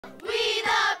We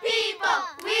the people!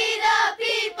 We the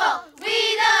people! We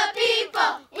the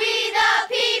people! We the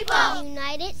people!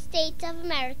 United States of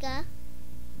America.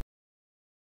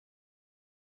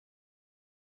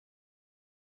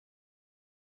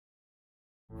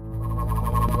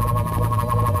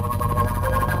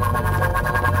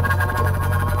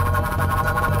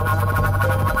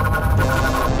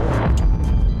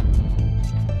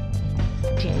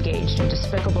 Engaged in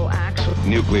despicable acts with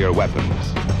nuclear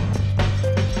weapons.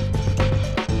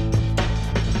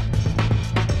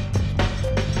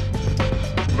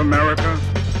 America,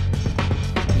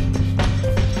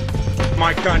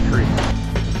 my country.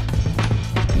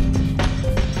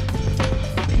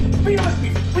 Freedom of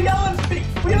speech. We gotta let them speak.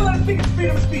 We gotta let them speak. It's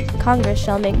freedom of speech. Congress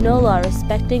shall make no law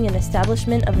respecting an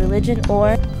establishment of religion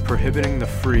or prohibiting the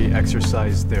free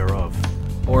exercise thereof,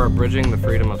 or abridging the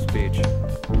freedom of speech,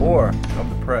 or of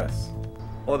the press,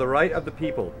 or the right of the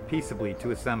people peaceably to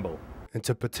assemble, and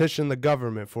to petition the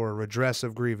government for a redress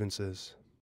of grievances.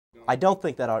 I don't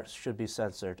think that art should be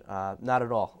censored, not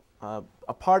at all.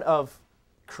 A part of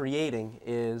creating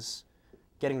is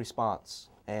getting response,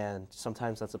 and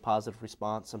sometimes that's a positive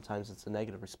response, sometimes it's a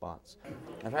negative response.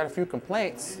 I've had a few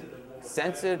complaints.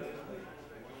 Censored?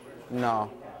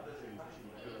 No.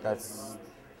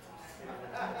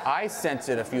 I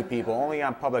censored a few people, only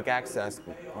on public access.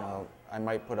 You know, I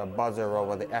might put a buzzer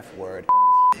over the F word.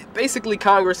 Basically,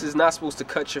 Congress is not supposed to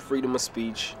cut your freedom of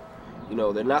speech. You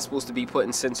know, they're not supposed to be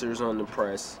putting censors on the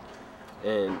press.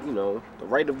 And, you know, the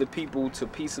right of the people to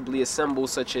peaceably assemble,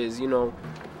 such as, you know,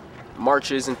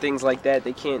 marches and things like that,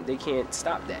 they can't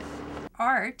stop that.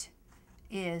 Art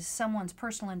is someone's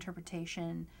personal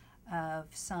interpretation of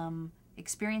some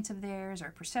experience of theirs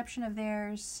or perception of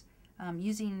theirs,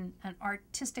 using an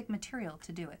artistic material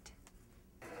to do it.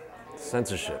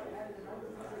 Censorship.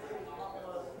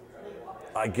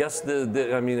 I guess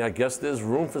I guess there's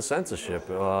room for censorship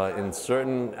in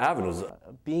certain avenues.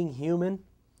 Being human,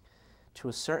 to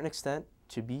a certain extent,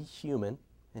 to be human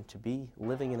and to be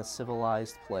living in a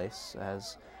civilized place,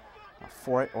 as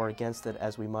for it or against it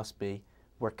as we must be,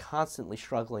 we're constantly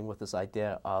struggling with this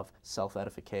idea of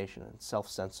self-edification and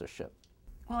self-censorship.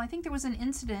 Well, I think there was an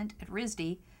incident at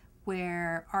RISD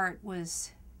where art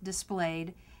was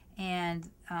displayed, and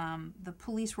the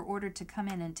police were ordered to come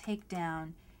in and take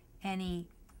down any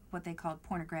what they called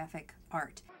pornographic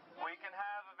art. We can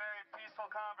have a very peaceful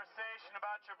conversation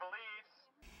about your beliefs.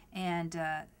 And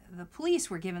the police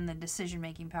were given the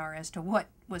decision-making power as to what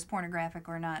was pornographic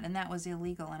or not, and that was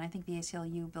illegal, and I think the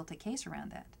ACLU built a case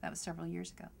around that. That was several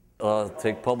years ago.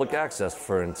 Take public access,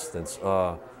 for instance.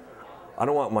 I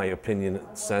don't want my opinion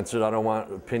censored. I don't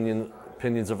want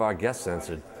opinions of our guests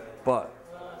censored. But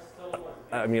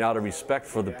I mean, out of respect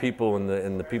for the people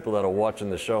and the people that are watching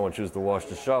the show and choose to watch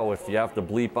the show, if you have to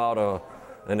bleep out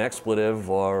an expletive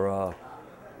or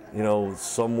you know,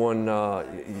 someone,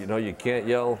 you know, you can't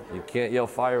yell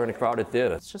fire in a crowded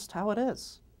theater. It's just how it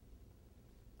is.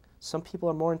 Some people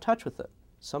are more in touch with it.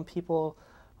 Some people,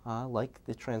 like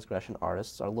the transgression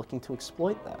artists, are looking to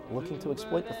exploit that, looking to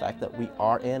exploit the fact that we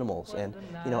are animals. And,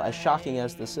 you know, as shocking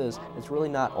as this is, it's really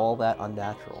not all that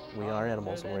unnatural. We are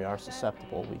animals and we are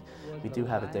susceptible. We do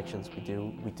have addictions. We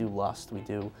do lust. We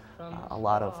do a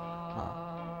lot of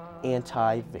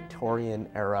anti-Victorian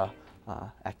era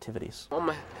activities. I'm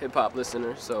a hip-hop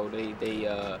listener, so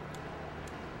they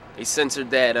censored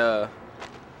that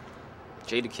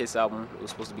Jada Kiss album. It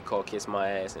was supposed to be called Kiss My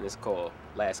Ass, and it's called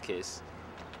Last Kiss.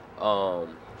 In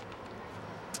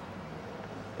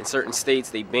certain states,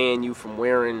 they ban you from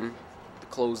wearing the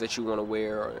clothes that you want to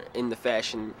wear or in the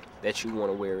fashion that you want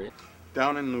to wear it.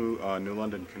 Down in New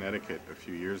London, Connecticut, a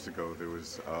few years ago, there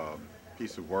was a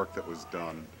piece of work that was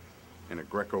done in a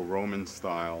Greco-Roman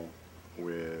style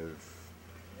with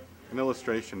an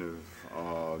illustration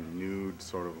of nude,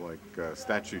 sort of like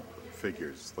statue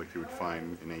figures like you would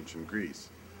find in ancient Greece.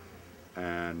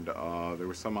 And there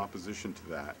was some opposition to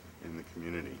that in the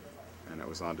community, and it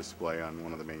was on display on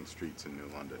one of the main streets in New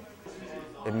London.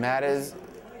 It matters,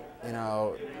 you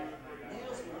know,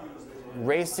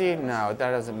 racy? No,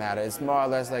 that doesn't matter. It's more or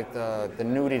less like the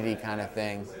nudity kind of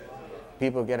thing.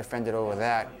 People get offended over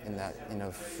that in that, you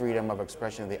know, freedom of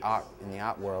expression of the art in the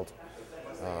art world.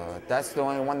 That's the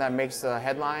only one that makes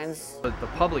headlines. But the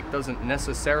public doesn't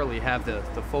necessarily have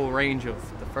the full range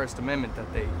of the First Amendment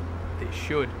that they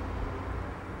should.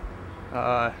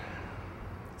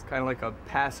 It's kind of like a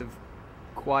passive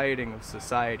quieting of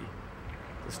society,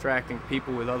 distracting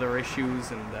people with other issues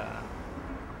and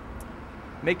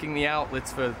making the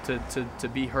outlets to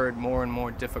be heard more and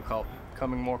more difficult,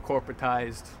 becoming more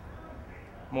corporatized,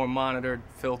 more monitored,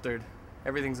 filtered.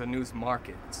 Everything's a news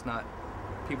market. It's not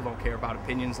People don't care about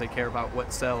opinions, they care about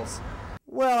what sells.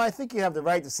 Well, I think you have the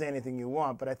right to say anything you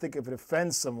want, but I think if it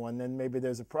offends someone, then maybe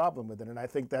there's a problem with it. And I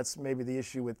think that's maybe the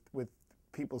issue with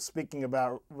people speaking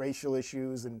about racial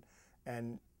issues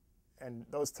and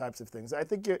those types of things. I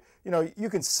think you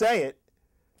can say it,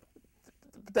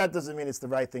 but that doesn't mean it's the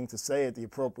right thing to say at the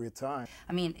appropriate time.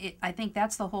 I mean, I think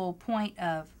that's the whole point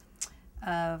of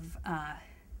our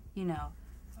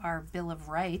Bill of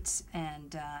Rights,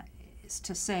 and is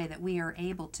to say that we are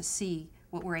able to see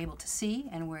what we're able to see,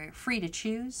 and we're free to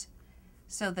choose,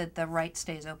 so that the right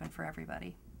stays open for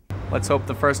everybody. Let's hope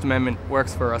the First Amendment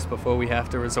works for us before we have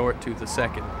to resort to the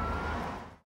Second.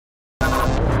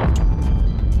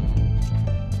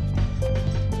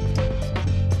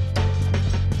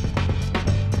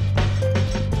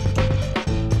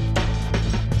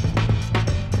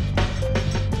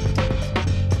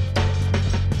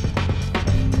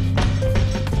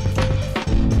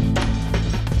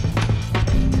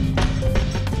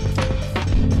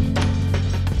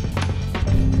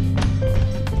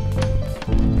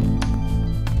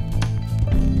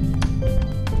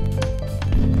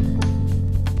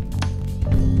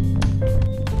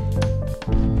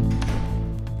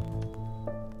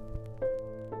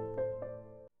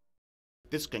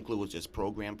 This concludes this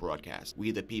program broadcast.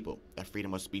 We the People, a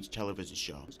freedom of speech television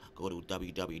show. Go to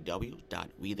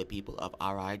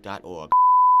www.wethepeopleofri.org.